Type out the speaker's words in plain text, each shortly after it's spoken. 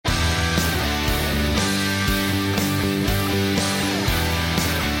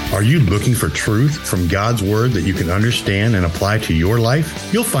Are you looking for truth from God's Word that you can understand and apply to your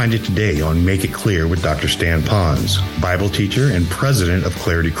life? You'll find it today on Make It Clear with Dr. Stan Ponz, Bible teacher and president of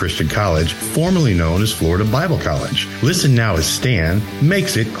Clarity Christian College, formerly known as Florida Bible College. Listen now as Stan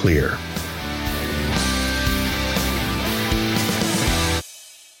makes it clear.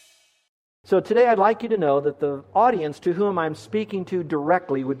 So today I'd like you to know that the audience to whom I'm speaking to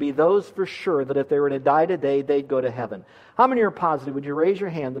directly would be those for sure that if they were to die today, they'd go to heaven. How many are positive? Would you raise your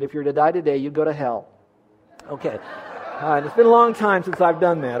hand that if you were to die today, you'd go to hell? Okay. All right. It's been a long time since I've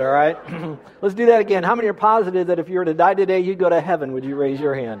done that, all right? Let's do that again. How many are positive that if you were to die today, you'd go to heaven? Would you raise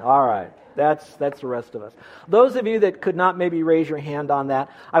your hand? All right. That's the rest of us. Those of you that could not maybe raise your hand on that,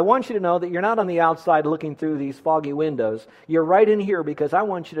 I want you to know that you're not on the outside looking through these foggy windows. You're right in here because I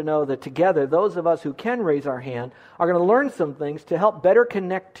want you to know that together, those of us who can raise our hand are going to learn some things to help better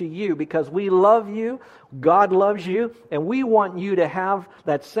connect to you because we love you, God loves you, and we want you to have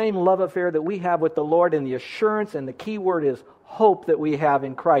that same love affair that we have with the Lord and the assurance, and the key word is hope that we have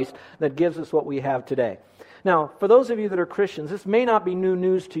in Christ that gives us what we have today. Now, for those of you that are Christians, this may not be new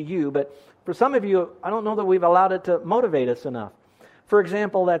news to you, but for some of you, I don't know that we've allowed it to motivate us enough. For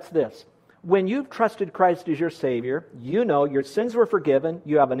example, that's this. When you've trusted Christ as your Savior, you know your sins were forgiven,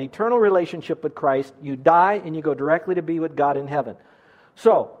 you have an eternal relationship with Christ, you die, and you go directly to be with God in heaven.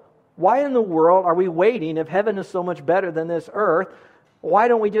 So, why in the world are we waiting if heaven is so much better than this earth? Why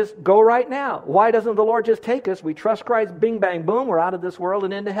don't we just go right now? Why doesn't the Lord just take us? We trust Christ, bing, bang, boom, we're out of this world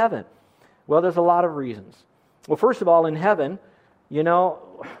and into heaven. Well, there's a lot of reasons. Well, first of all, in heaven, you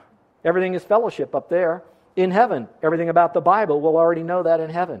know, everything is fellowship up there. In heaven, everything about the Bible, we'll already know that in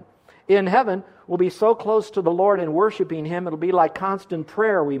heaven. In heaven, we'll be so close to the Lord and worshiping Him, it'll be like constant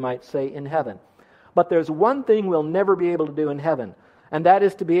prayer, we might say, in heaven. But there's one thing we'll never be able to do in heaven, and that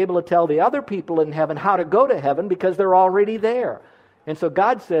is to be able to tell the other people in heaven how to go to heaven because they're already there. And so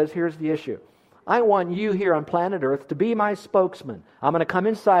God says, here's the issue. I want you here on planet Earth to be my spokesman. I'm going to come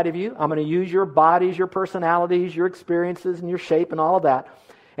inside of you. I'm going to use your bodies, your personalities, your experiences, and your shape and all of that.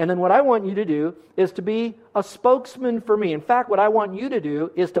 And then what I want you to do is to be a spokesman for me. In fact, what I want you to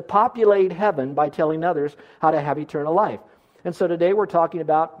do is to populate heaven by telling others how to have eternal life. And so today we're talking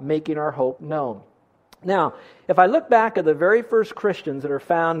about making our hope known. Now, if I look back at the very first Christians that are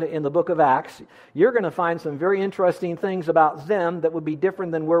found in the book of Acts, you're going to find some very interesting things about them that would be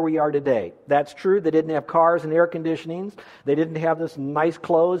different than where we are today. That's true. They didn't have cars and air conditionings. They didn't have this nice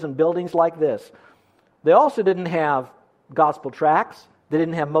clothes and buildings like this. They also didn't have gospel tracts. They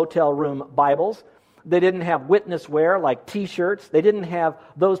didn't have motel room Bibles. They didn't have witness wear like T-shirts. They didn't have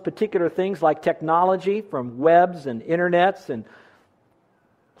those particular things like technology from webs and internets and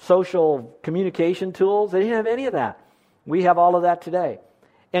social communication tools. They didn't have any of that. We have all of that today.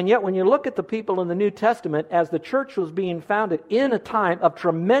 And yet when you look at the people in the New Testament, as the church was being founded in a time of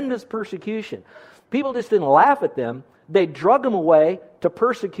tremendous persecution, people just didn't laugh at them. They drug them away to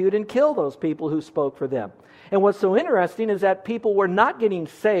persecute and kill those people who spoke for them. And what's so interesting is that people were not getting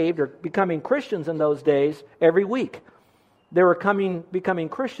saved or becoming Christians in those days every week. They were becoming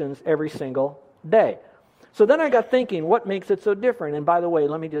Christians every single day. So then I got thinking, what makes it so different? And by the way,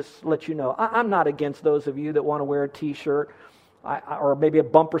 let me just let you know, I'm not against those of you that want to wear a T-shirt or maybe a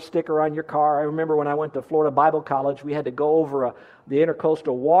bumper sticker on your car. I remember when I went to Florida Bible College, we had to go over the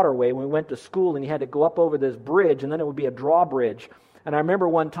intercoastal waterway when we went to school, and you had to go up over this bridge, and then it would be a drawbridge. And I remember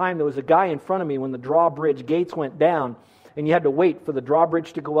one time there was a guy in front of me when the drawbridge gates went down, and you had to wait for the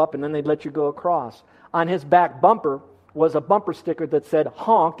drawbridge to go up, and then they'd let you go across. On his back bumper was a bumper sticker that said,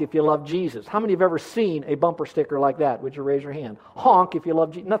 honk if you love Jesus. How many have ever seen a bumper sticker like that? Would you raise your hand? Honk if you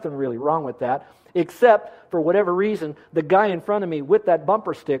love Jesus. Nothing really wrong with that, except for whatever reason, the guy in front of me with that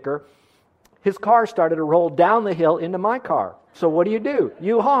bumper sticker, his car started to roll down the hill into my car. So what do?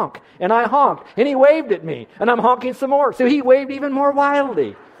 You honk. And I honked. And he waved at me. And I'm honking some more. So he waved even more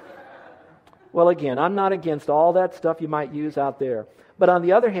wildly. Well, again, I'm not against all that stuff you might use out there. But on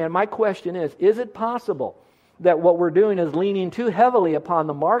the other hand, my question is it possible that what we're doing is leaning too heavily upon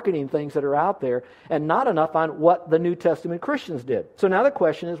the marketing things that are out there and not enough on what the New Testament Christians did? So now the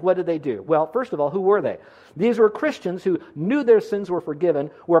question is, what did they do? Well, first of all, who were they? These were Christians who knew their sins were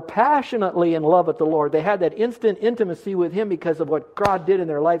forgiven, were passionately in love with the Lord. They had that instant intimacy with Him because of what God did in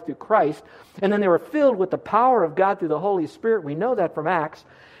their life through Christ. And then they were filled with the power of God through the Holy Spirit. We know that from Acts.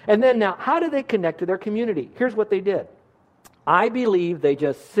 And then now, how did they connect to their community? Here's what they did. I believe they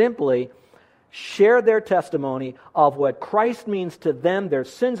just simply shared their testimony of what Christ means to them. Their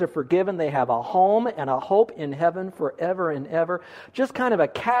sins are forgiven. They have a home and a hope in heaven forever and ever. Just kind of a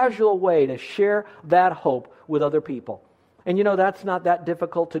casual way to share that hope with other people. And you know, that's not that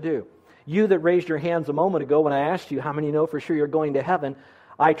difficult to do. You that raised your hands a moment ago when I asked you how many know for sure you're going to heaven,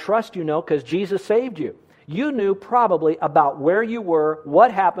 I trust you know because Jesus saved you. You knew probably about where you were,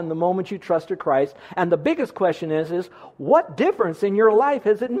 what happened the moment you trusted Christ. And the biggest question is what difference in your life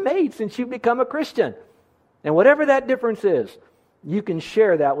has it made since you've become a Christian? And whatever that difference is, you can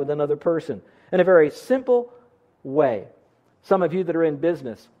share that with another person in a very simple way. Some of you that are in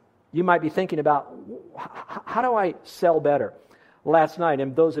business, you might be thinking about, how do I sell better? Last night,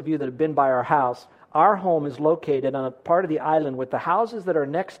 and those of you that have been by our home is located on a part of the island with the houses that are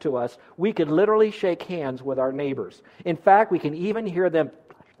next to us. We could literally shake hands with our neighbors. In fact, we can even hear them,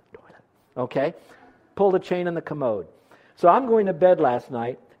 okay, pull the chain in the commode. So I'm going to bed last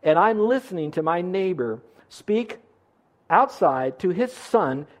night, and I'm listening to my neighbor speak outside to his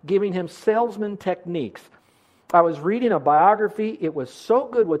son, giving him salesman techniques. I was reading a biography. It was so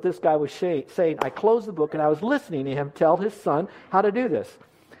good what this guy was saying. I closed the book, and I was listening to him tell his son how to do this.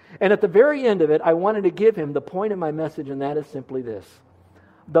 And at the very end of it, I wanted to give him the point of my message, and that is simply this.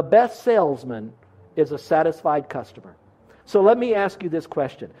 The best salesman is a satisfied customer. So let me ask you this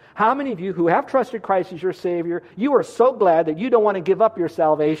question. How many of you who have trusted Christ as your Savior, you are so glad that you don't want to give up your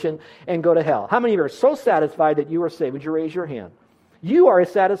salvation and go to hell? How many of you are so satisfied that you are saved? Would you raise your hand? You are a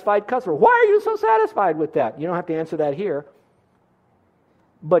satisfied customer. Why are you so satisfied with that? You don't have to answer that here.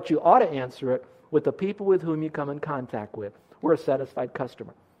 But you ought to answer it with the people with whom you come in contact with. We're a satisfied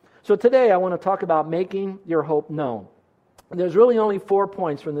customer. So today I want to talk about making your hope known. There's really only 4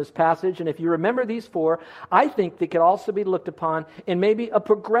 points from this passage, and if you remember these 4, I think they could also be looked upon in maybe a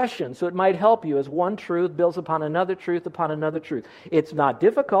progression, so it might help you as one truth builds upon another truth upon another truth. It's not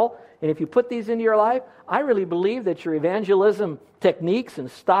difficult, and if you put these into your life, I really believe that your evangelism techniques and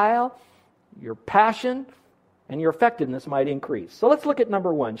style, your passion, and your effectiveness might increase. So let's look at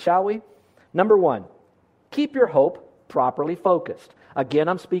number 1, shall we? Number 1, keep your hope properly focused. Again,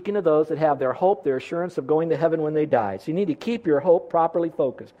 I'm speaking to those that have their hope, their assurance of going to heaven when they die. So you need to keep your hope properly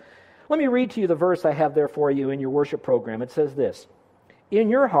focused. Let me read to you the verse I have there for you in your worship program. It says this, "In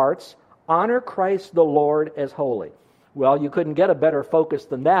your hearts, honor Christ the Lord as holy." Well, you couldn't get a better focus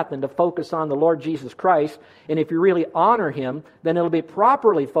than that, than to focus on the Lord Jesus Christ. And if you really honor Him, then it'll be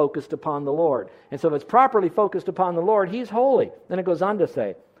properly focused upon the Lord. And so if it's properly focused upon the Lord, He's holy. Then it goes on to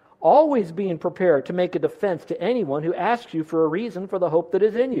say, always being prepared to make a defense to anyone who asks you for a reason for the hope that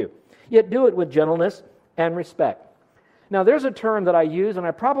is in you. Yet do it with gentleness and respect. Now, there's a term that I use, and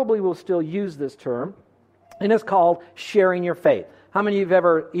I probably will still use this term, and it's called sharing your faith. How many of you have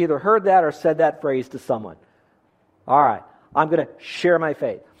ever either heard that or said that phrase to someone? All right, I'm going to share my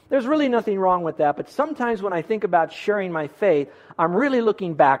faith. There's really nothing wrong with that, but sometimes when I think about sharing my faith, I'm really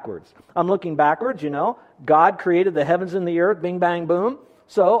looking backwards. I'm looking backwards, God created the heavens and the earth, bing, bang, boom.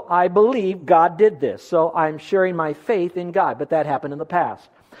 So I believe God did this. So I'm sharing my faith in God. But that happened in the past.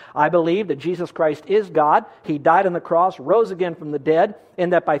 I believe that Jesus Christ is God. He died on the cross, rose again from the dead,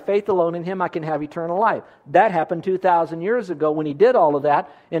 and that by faith alone in Him I can have eternal life. That happened 2,000 years ago when He did all of that.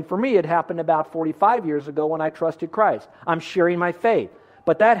 And for me, it happened about 45 years ago when I trusted Christ. I'm sharing my faith.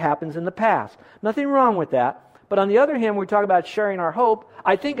 But that happens in the past. Nothing wrong with that. But on the other hand, when we talk about sharing our hope,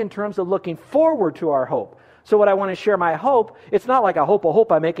 I think in terms of looking forward to our hope. So when I want to share my hope, it's not like I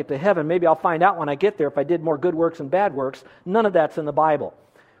hope I make it to heaven. Maybe I'll find out when I get there if I did more good works and bad works. None of that's in the Bible.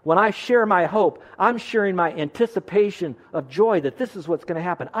 When I share my hope, I'm sharing my anticipation of joy that this is what's going to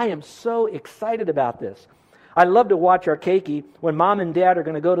happen. I am so excited about this. I love to watch our keiki when Mom and Dad are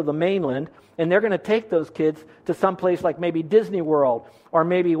going to go to the mainland, and they're going to take those kids to some place like maybe Disney World or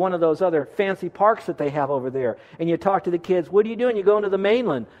maybe one of those other fancy parks that they have over there. And you talk to the kids, what are you doing? You're going to the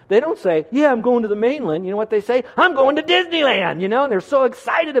mainland. They don't say, yeah, I'm going to the mainland. You know what they say? I'm going to Disneyland, and they're so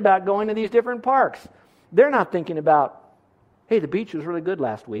excited about going to these different parks. They're not thinking about, hey, the beach was really good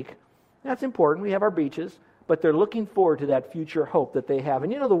last week. That's important. We have our beaches. But they're looking forward to that future hope that they have.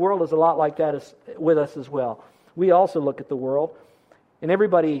 And the world is a lot like that with us as well. We also look at the world, and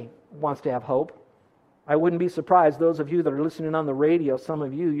everybody wants to have hope. I wouldn't be surprised, those of you that are listening on the radio, some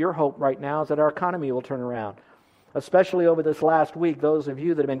of you, your hope right now is that our economy will turn around. Especially over this last week, those of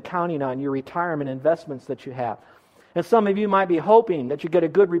you that have been counting on your retirement investments that you have. And some of you might be hoping that you get a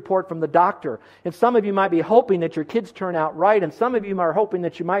good report from the doctor. And some of you might be hoping that your kids turn out right. And some of you are hoping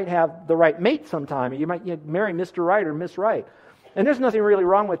that you might have the right mate sometime. You might marry Mr. Right or Miss Right. And there's nothing really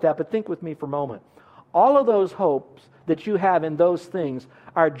wrong with that, but think with me for a moment. All of those hopes that you have in those things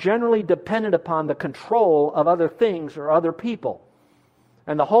are generally dependent upon the control of other things or other people.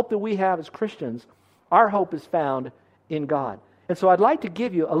 And the hope that we have as Christians, our hope is found in God. And so I'd like to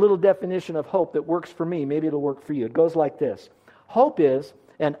give you a little definition of hope that works for me. Maybe it'll work for you. It goes like this. Hope is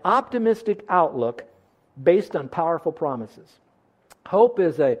an optimistic outlook based on powerful promises. Hope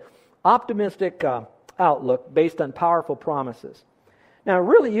is an optimistic outlook based on powerful promises. Now,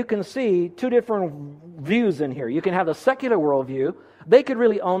 really, you can see two different views in here. You can have the secular worldview. They could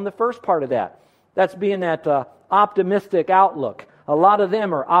really own the first part of that. That's being that optimistic outlook. A lot of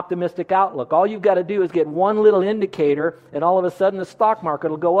them are optimistic outlook. All you've got to do is get one little indicator, and all of a sudden the stock market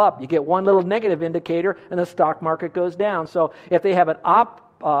will go up. You get one little negative indicator, and the stock market goes down. So if they have an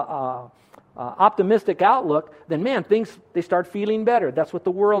optimistic outlook, then man, they start feeling better. That's what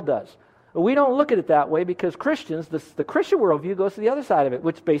the world does. But we don't look at it that way because Christians, the Christian worldview goes to the other side of it,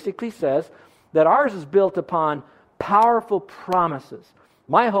 which basically says that ours is built upon powerful promises.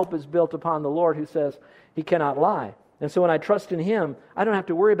 My hope is built upon the Lord who says He cannot lie. And so when I trust in Him, I don't have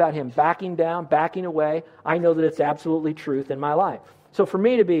to worry about Him backing down, backing away. I know that it's absolutely truth in my life. So for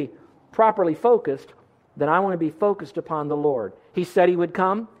me to be properly focused, then I want to be focused upon the Lord. He said He would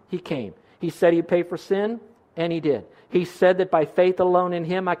come, He came. He said He'd pay for sin, and He did. He said that by faith alone in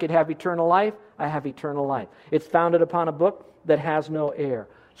Him I could have eternal life. I have eternal life. It's founded upon a book that has no error.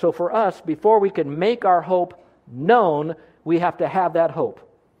 So for us, before we can make our hope known, we have to have that hope.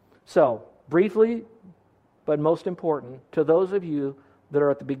 So, briefly, but most important, to those of you that are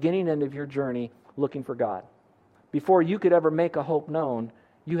at the beginning end of your journey looking for God, before you could ever make a hope known,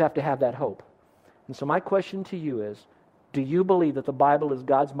 you have to have that hope. And so my question to you is, do you believe that the Bible is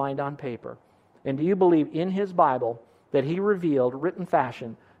God's mind on paper? And do you believe in His Bible that He revealed, written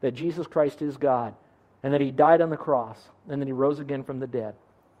fashion, that Jesus Christ is God, and that He died on the cross, and that He rose again from the dead?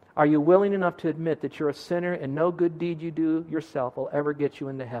 Are you willing enough to admit that you're a sinner and no good deed you do yourself will ever get you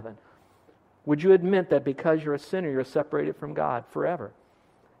into heaven? Would you admit that because you're a sinner, you're separated from God forever?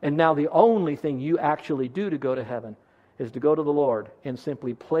 And now the only thing you actually do to go to heaven is to go to the Lord and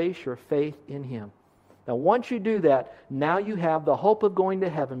simply place your faith in Him. Now once you do that, now you have the hope of going to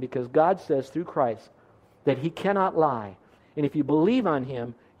heaven because God says through Christ that He cannot lie. And if you believe on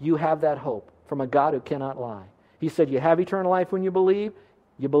Him, you have that hope from a God who cannot lie. He said you have eternal life when you believe,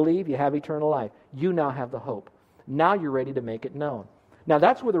 you have eternal life. You now have the hope. Now you're ready to make it known. Now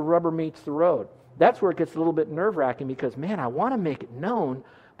that's where the rubber meets the road. That's where it gets a little bit nerve-wracking because, man, I want to make it known,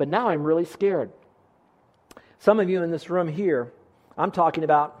 but now I'm really scared. Some of you in this room here, I'm talking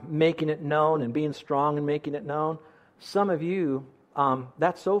about making it known and being strong and making it known. Some of you,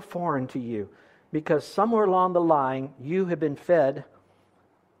 that's so foreign to you because somewhere along the line you have been fed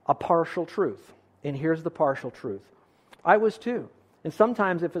a partial truth. And here's the partial truth. I was too. And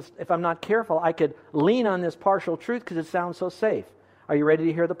sometimes if I'm not careful, I could lean on this partial truth because it sounds so safe. Are you ready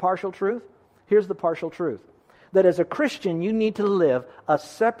to hear the partial truth? Here's the partial truth. That as a Christian, you need to live a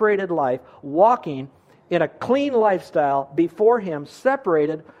separated life, walking in a clean lifestyle before Him,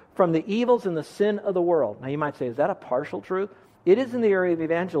 separated from the evils and the sin of the world. Now you might say, is that a partial truth? It is in the area of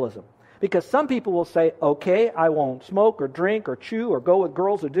evangelism. Because some people will say, okay, I won't smoke or drink or chew or go with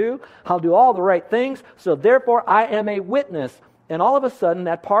girls who do. I'll do all the right things, so therefore I am a witness. And all of a sudden,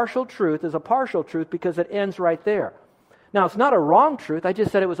 that partial truth is a partial truth because it ends right there. Now, it's not a wrong truth. I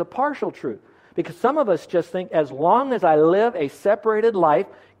just said it was a partial truth. Because some of us just think, as long as I live a separated life,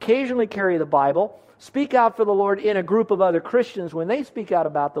 occasionally carry the Bible, speak out for the Lord in a group of other Christians when they speak out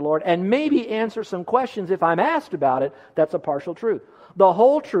about the Lord, and maybe answer some questions if I'm asked about it, that's a partial truth. The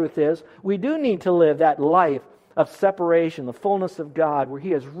whole truth is, we do need to live that life of separation, the fullness of God, where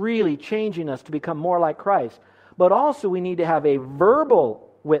He is really changing us to become more like Christ. But also we need to have a verbal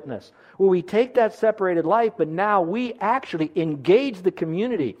witness, where we take that separated life, but now we actually engage the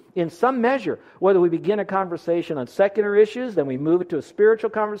community in some measure, whether we begin a conversation on secular issues, then we move it to a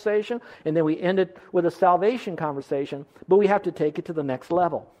spiritual conversation, and then we end it with a salvation conversation, but we have to take it to the next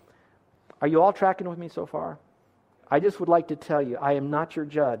level. Are you all tracking with me so far? I just would like to tell you, I am not your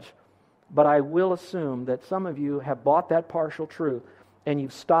judge, but I will assume that some of you have bought that partial truth, and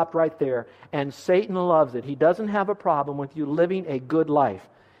you've stopped right there, and Satan loves it. He doesn't have a problem with you living a good life.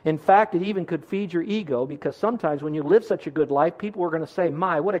 In fact, it even could feed your ego, because sometimes when you live such a good life, people are going to say,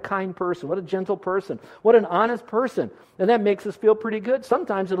 my, what a kind person, what a gentle person, what an honest person. And that makes us feel pretty good.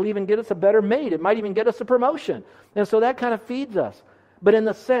 Sometimes it'll even get us a better mate. It might even get us a promotion. And so that kind of feeds us. But in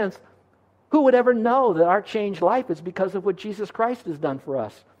the sense, who would ever know that our changed life is because of what Jesus Christ has done for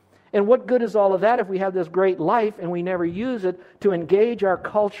us? And what good is all of that if we have this great life and we never use it to engage our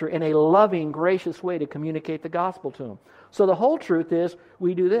culture in a loving, gracious way to communicate the gospel to them? So the whole truth is,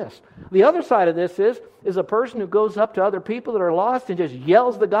 we do this. The other side of this is a person who goes up to other people that are lost and just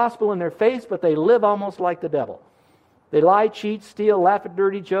yells the gospel in their face, but they live almost like the devil. They lie, cheat, steal, laugh at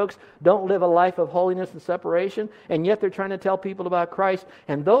dirty jokes, don't live a life of holiness and separation, and yet they're trying to tell people about Christ.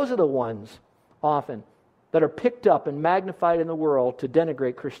 And those are the ones, often, that are picked up and magnified in the world to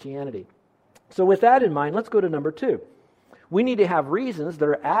denigrate Christianity. So with that in mind, let's go to number 2. We need to have reasons that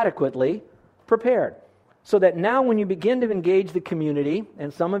are adequately prepared. So that now when you begin to engage the community,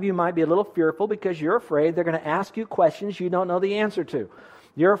 and some of you might be a little fearful because you're afraid they're going to ask you questions you don't know the answer to.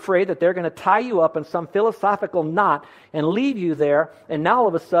 You're afraid that they're going to tie you up in some philosophical knot and leave you there, and now all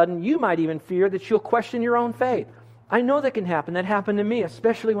of a sudden you might even fear that you'll question your own faith. I know that can happen. That happened to me,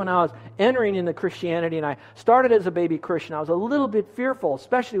 especially when I was entering into Christianity and I started as a baby Christian. I was a little bit fearful,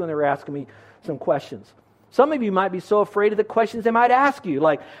 especially when they were asking me some questions. Some of you might be so afraid of the questions they might ask you,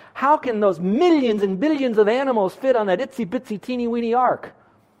 like, how can those millions and billions of animals fit on that itsy-bitsy teeny-weeny ark?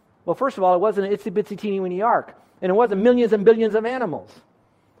 Well, first of all, it wasn't an itsy-bitsy teeny-weeny ark, and it wasn't millions and billions of animals.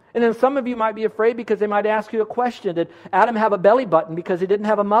 And then some of you might be afraid because they might ask you a question. Did Adam have a belly button because he didn't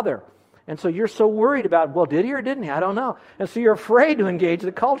have a mother? And so you're so worried about, well, did he or didn't he? I don't know. And so you're afraid to engage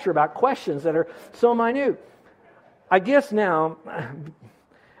the culture about questions that are so minute. I guess now,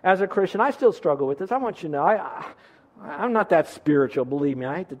 as a Christian, I still struggle with this. I want you to know, I'm not that spiritual, believe me.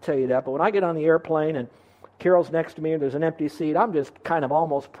 I hate to tell you that. But when I get on the airplane and Carol's next to me and there's an empty seat, I'm just kind of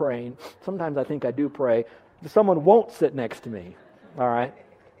almost praying. Sometimes I think I do pray. Someone won't sit next to me. All right?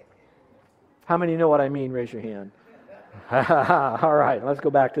 How many know what I mean? Raise your hand. All right, let's go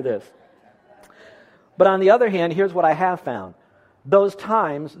back to this. But on the other hand, here's what I have found. Those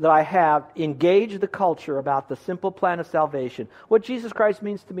times that I have engaged the culture about the simple plan of salvation, what Jesus Christ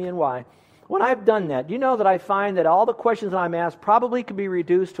means to me and why, when I've done that, you know that I find that all the questions that I'm asked probably can be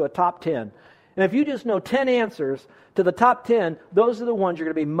reduced to a top 10. And if you just know 10 answers to the top 10, those are the ones you're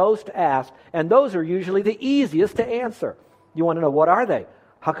going to be most asked, and those are usually the easiest to answer. You want to know, what are they?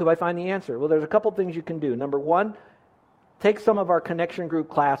 How could I find the answer? Well, there's a couple things you can do. Number one, take some of our connection group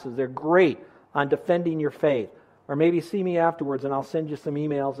classes. They're great on defending your faith. Or maybe see me afterwards and I'll send you some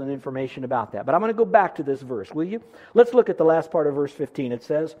emails and information about that. But I'm going to go back to this verse, will you? Let's look at the last part of verse 15. It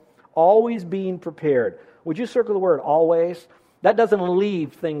says, always being prepared. Would you circle the word always? That doesn't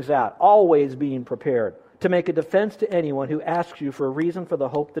leave things out. Always being prepared to make a defense to anyone who asks you for a reason for the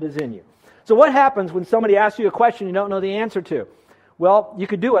hope that is in you. So what happens when somebody asks you a question you don't know the answer to? Well, you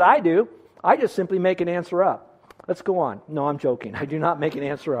could do what I do. I just simply make an answer up. Let's go on. No, I'm joking. I do not make an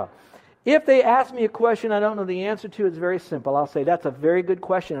answer up. If they ask me a question I don't know the answer to, it's very simple. I'll say, that's a very good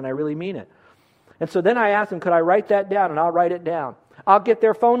question, and I really mean it. And so then I ask them, could I write that down? And I'll write it down. I'll get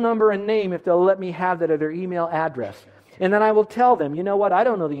their phone number and name if they'll let me have that, or their email address. And then I will tell them, you know what, I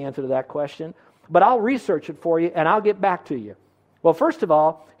don't know the answer to that question, but I'll research it for you, and I'll get back to you. Well, first of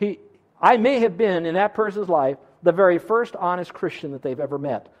all, I may have been, in that person's life, the very first honest Christian that they've ever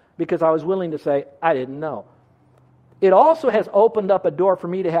met, because I was willing to say, I didn't know. It also has opened up a door for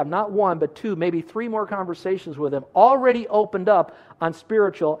me to have not one, but two, maybe three more conversations with them, already opened up on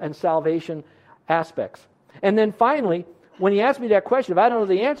spiritual and salvation aspects. And then finally, when he asks me that question, if I don't know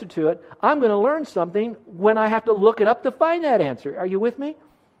the answer to it, I'm going to learn something when I have to look it up to find that answer. Are you with me?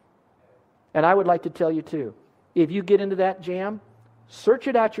 And I would like to tell you too, if you get into that jam, search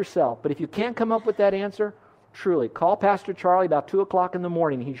it out yourself. But if you can't come up with that answer, truly, call Pastor Charlie about 2 o'clock in the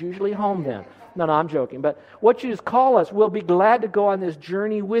morning. He's usually home then. No, I'm joking. But what you just call us, we'll be glad to go on this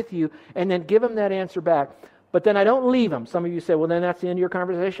journey with you and then give him that answer back. But then I don't leave him. Some of you say, well, then that's the end of your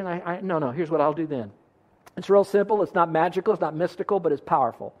conversation. No, here's what I'll do then. It's real simple. It's not magical. It's not mystical, but it's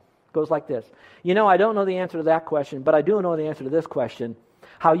powerful. It goes like this. You know, I don't know the answer to that question, but I do know the answer to this question.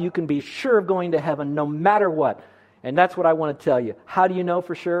 How you can be sure of going to heaven no matter what. And that's what I want to tell you. How do you know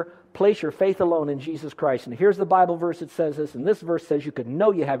for sure? Place your faith alone in Jesus Christ. And here's the Bible verse that says this, and this verse says you could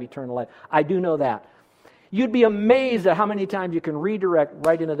know you have eternal life. I do know that. You'd be amazed at how many times you can redirect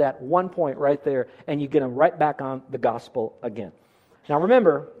right into that one point right there, and you get them right back on the gospel again. Now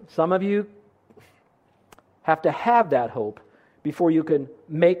remember, some of you have to have that hope before you can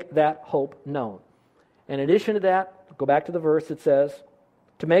make that hope known. In addition to that, go back to the verse that says,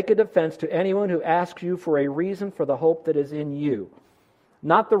 to make a defense to anyone who asks you for a reason for the hope that is in you.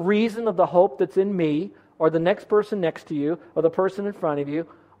 Not the reason of the hope that's in me, or the next person next to you, or the person in front of you,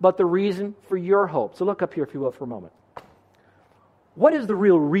 but the reason for your hope. So look up here, if you will, for a moment. What is the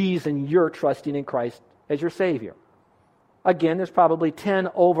real reason you're trusting in Christ as your Savior? Again, there's probably 10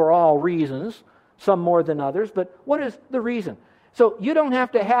 overall reasons, some more than others, but what is the reason? So you don't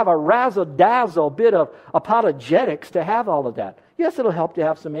have to have a razzle-dazzle bit of apologetics to have all of that. Yes, it'll help to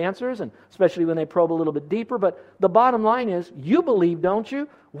have some answers, and especially when they probe a little bit deeper, but the bottom line is, you believe, don't you?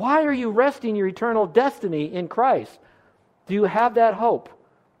 Why are you resting your eternal destiny in Christ? Do you have that hope?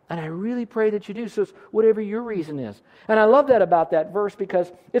 And I really pray that you do, so it's whatever your reason is. And I love that about that verse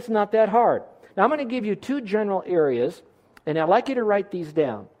because it's not that hard. Now I'm going to give you two general areas, and I'd like you to write these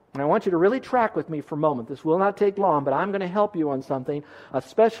down. And I want you to really track with me for a moment. This will not take long, but I'm going to help you on something,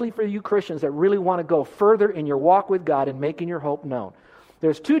 especially for you Christians that really want to go further in your walk with God and making your hope known.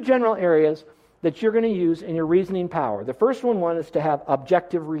 There's two general areas that you're going to use in your reasoning power. The first one is to have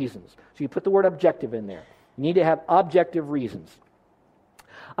objective reasons. So you put the word objective in there. You need to have objective reasons.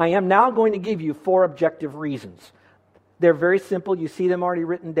 I am now going to give you 4 objective reasons. They're very simple. You see them already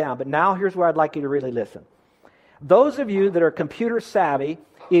written down. But now here's where I'd like you to really listen. Those of you that are computer savvy,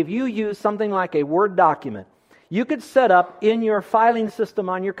 if you use something like a Word document, you could set up in your filing system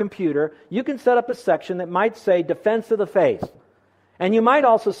on your computer, you can set up a section that might say defense of the faith. And you might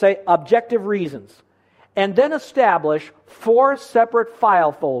also say objective reasons. And then establish 4 separate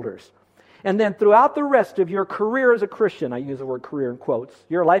file folders. And then throughout the rest of your career as a Christian, I use the word career in quotes,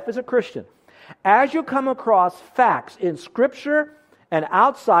 your life as a Christian, as you come across facts in Scripture and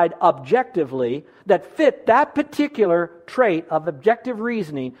outside objectively that fit that particular trait of objective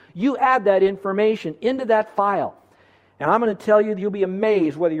reasoning, you add that information into that file. And I'm going to tell you, you'll be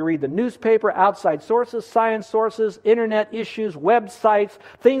amazed whether you read the newspaper, outside sources, science sources, internet issues, websites,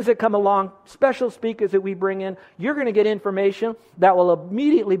 things that come along, special speakers that we bring in. You're going to get information that will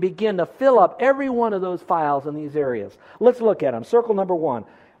immediately begin to fill up every one of those files in these areas. Let's look at them. Circle number 1.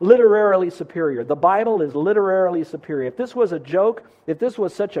 Literarily superior. The Bible is literarily superior. If this was a joke, if this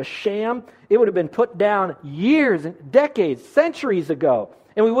was such a sham, it would have been put down years, decades, centuries ago,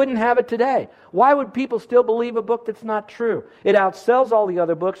 and we wouldn't have it today. Why would people still believe a book that's not true? It outsells all the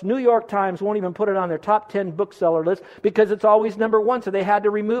other books. New York Times won't even put it on their top 10 bookseller list because it's always number 1, so they had to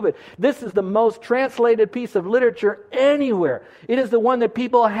remove it. This is the most translated piece of literature anywhere. It is the one that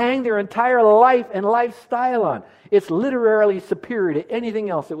people hang their entire life and lifestyle on. It's literarily superior to anything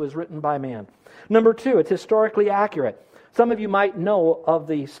else that was written by man. Number 2, it's historically accurate. Some of you might know of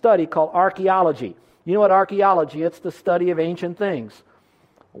the study called archaeology. You know what archaeology? It's the study of ancient things.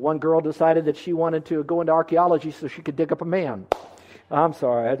 One girl decided that she wanted to go into archaeology so she could dig up a man. I'm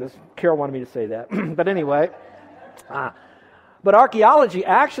sorry, Carol wanted me to say that. But anyway, but archaeology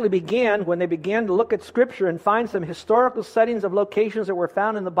actually began when they began to look at Scripture and find some historical settings of locations that were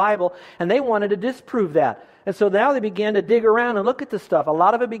found in the Bible, and they wanted to disprove that. And so now they began to dig around and look at this stuff. A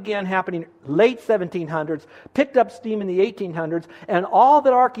lot of it began happening late 1700s, picked up steam in the 1800s, and all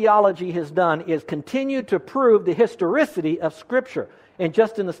that archaeology has done is continue to prove the historicity of Scripture. And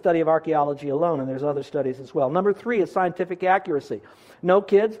just in the study of archaeology alone, and there's other studies as well. Number 3 is scientific accuracy. No,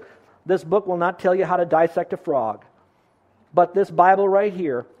 kids, this book will not tell you how to dissect a frog. But this Bible right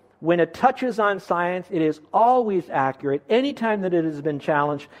here, when it touches on science, it is always accurate. Anytime that it has been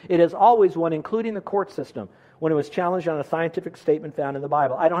challenged, it has always won, including the court system, when it was challenged on a scientific statement found in the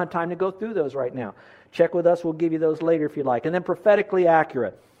Bible. I don't have time to go through those right now. Check with us. We'll give you those later if you like. And then prophetically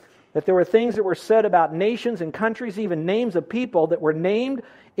accurate. That there were things that were said about nations and countries, even names of people that were named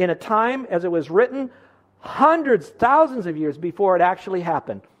in a time as it was written, hundreds, thousands of years before it actually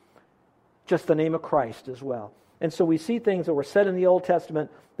happened. Just the name of Christ as well. And so we see things that were said in the Old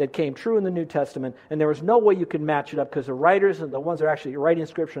Testament that came true in the New Testament, and there was no way you could match it up because the writers and the ones that are actually writing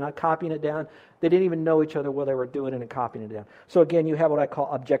Scripture, not copying it down, they didn't even know each other while they were doing it and copying it down. So again, you have what I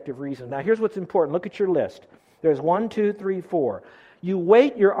call objective reason. Now here's what's important. Look at your list. There's 1, 2, 3, 4. You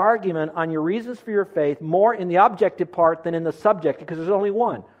weight your argument on your reasons for your faith more in the objective part than in the subjective, because there's only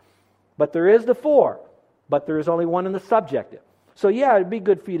 1. But there is the 4, but there is only 1 in the subjective. So yeah, it'd be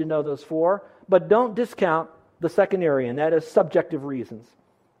good for you to know those 4, but don't discount the second area, and that is subjective reasons.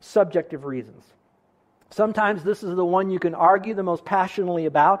 Subjective reasons. Sometimes this is the one you can argue the most passionately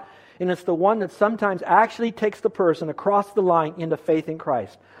about, and it's the one that sometimes actually takes the person across the line into faith in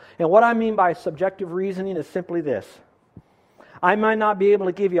Christ. And what I mean by subjective reasoning is simply this. I might not be able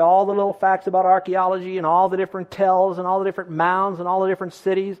to give you all the little facts about archaeology and all the different tells and all the different mounds and all the different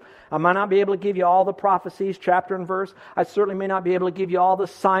cities. I might not be able to give you all the prophecies, chapter and verse. I certainly may not be able to give you all the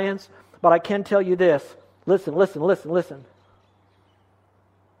science, but I can tell you this. Listen.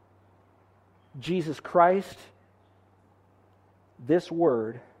 Jesus Christ, this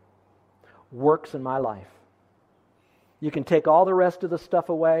word, works in my life. You can take all the rest of the stuff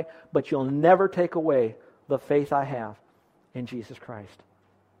away, but you'll never take away the faith I have in Jesus Christ.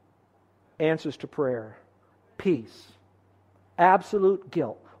 Answers to prayer, peace, absolute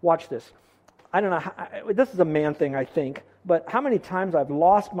guilt. Watch this. I don't know, this is a man thing, I think, but how many times I've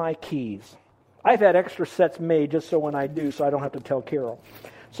lost my keys? I've had extra sets made just so when I do, so I don't have to tell Carol.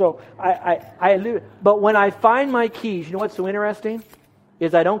 So but when I find my keys, you know what's so interesting?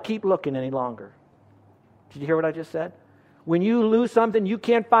 Is I don't keep looking any longer. Did you hear what I just said? When you lose something, you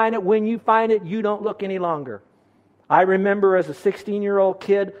can't find it. When you find it, you don't look any longer. I remember as a 16-year-old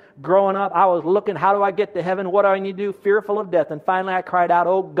kid growing up, I was looking, how do I get to heaven? What do I need to do? Fearful of death. And finally I cried out,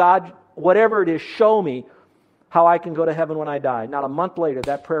 oh God, whatever it is, show me how I can go to heaven when I die. Not a month later,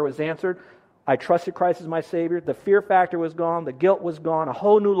 that prayer was answered. I trusted Christ as my Savior. The fear factor was gone. The guilt was gone. A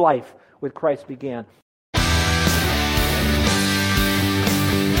whole new life with Christ began.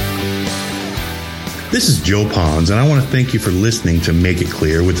 This is Joe Ponz, and I want to thank you for listening to Make It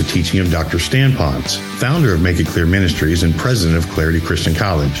Clear with the teaching of Dr. Stan Ponz, founder of Make It Clear Ministries and president of Clarity Christian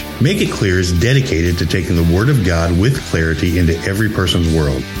College. Make It Clear is dedicated to taking the Word of God with clarity into every person's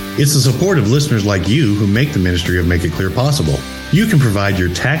world. It's the support of listeners like you who make the ministry of Make It Clear possible. You can provide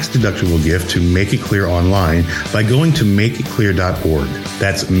your tax-deductible gift to Make It Clear online by going to makeitclear.org.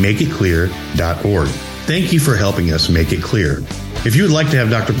 That's makeitclear.org. Thank you for helping us make it clear. If you would like to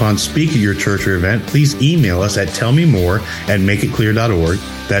have Dr. Ponz speak at your church or event, please email us at tellmemore@makeitclear.org.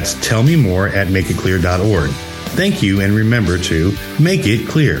 That's tellmemore@makeitclear.org. Thank you, and remember to make it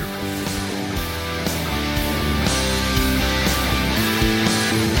clear.